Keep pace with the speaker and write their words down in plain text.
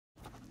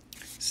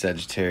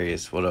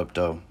Sagittarius, what up,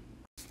 though?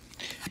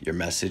 Your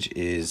message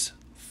is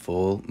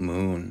full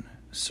moon.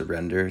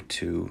 Surrender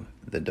to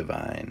the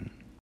divine.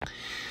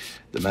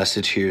 The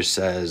message here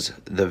says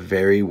the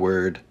very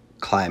word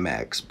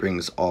climax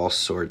brings all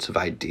sorts of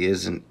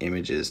ideas and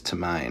images to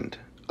mind.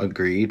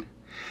 Agreed?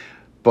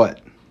 But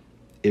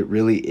it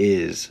really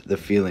is the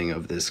feeling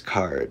of this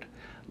card.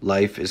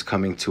 Life is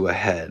coming to a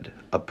head,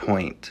 a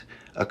point,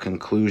 a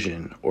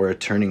conclusion, or a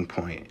turning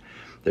point.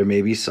 There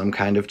may be some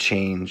kind of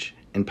change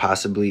and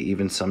possibly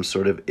even some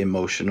sort of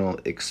emotional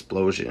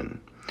explosion.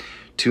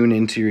 Tune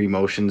into your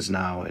emotions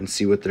now and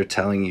see what they're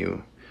telling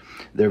you.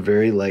 They're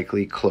very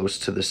likely close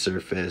to the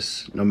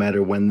surface, no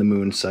matter when the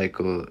moon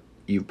cycle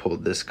you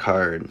pulled this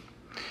card.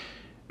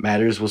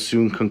 Matters will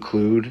soon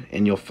conclude,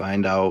 and you'll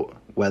find out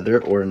whether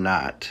or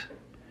not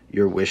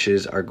your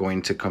wishes are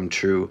going to come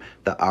true.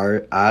 The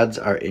odds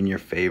are in your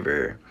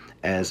favor,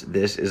 as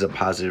this is a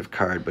positive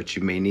card, but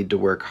you may need to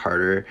work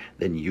harder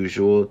than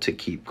usual to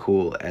keep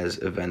cool as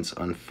events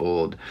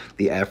unfold.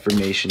 The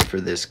affirmation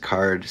for this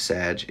card,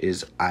 Sag,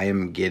 is I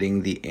am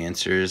getting the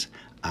answers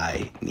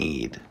I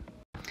need.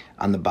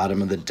 On the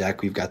bottom of the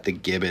deck, we've got the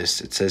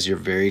gibbous. It says you're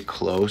very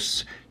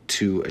close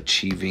to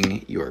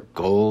achieving your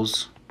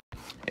goals.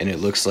 And it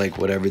looks like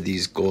whatever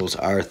these goals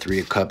are,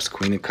 3 of Cups,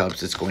 Queen of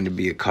Cups, it's going to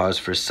be a cause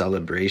for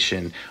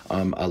celebration,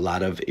 a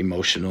lot of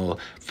emotional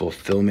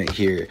fulfillment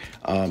here,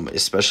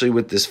 especially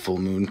with this full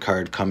moon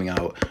card coming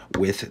out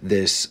with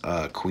this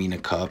Queen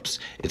of Cups.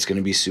 It's going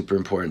to be super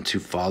important to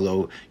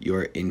follow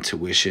your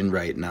intuition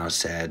right now,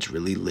 Sag.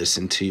 Really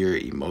listen to your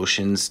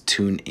emotions,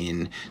 tune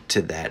in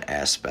to that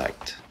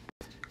aspect.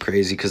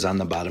 Crazy, because on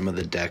the bottom of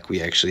the deck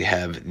we actually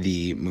have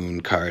the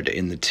moon card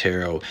in the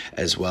tarot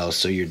as well.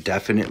 So you're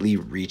definitely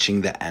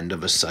reaching the end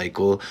of a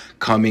cycle,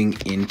 coming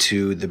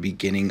into the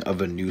beginning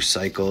of a new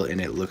cycle,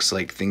 and it looks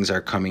like things are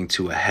coming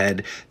to a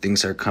head,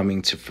 things are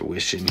coming to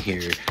fruition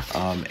here,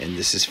 and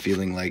this is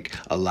feeling like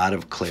a lot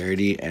of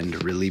clarity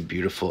and really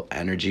beautiful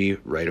energy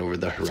right over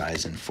the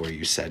horizon for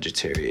you,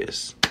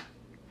 Sagittarius.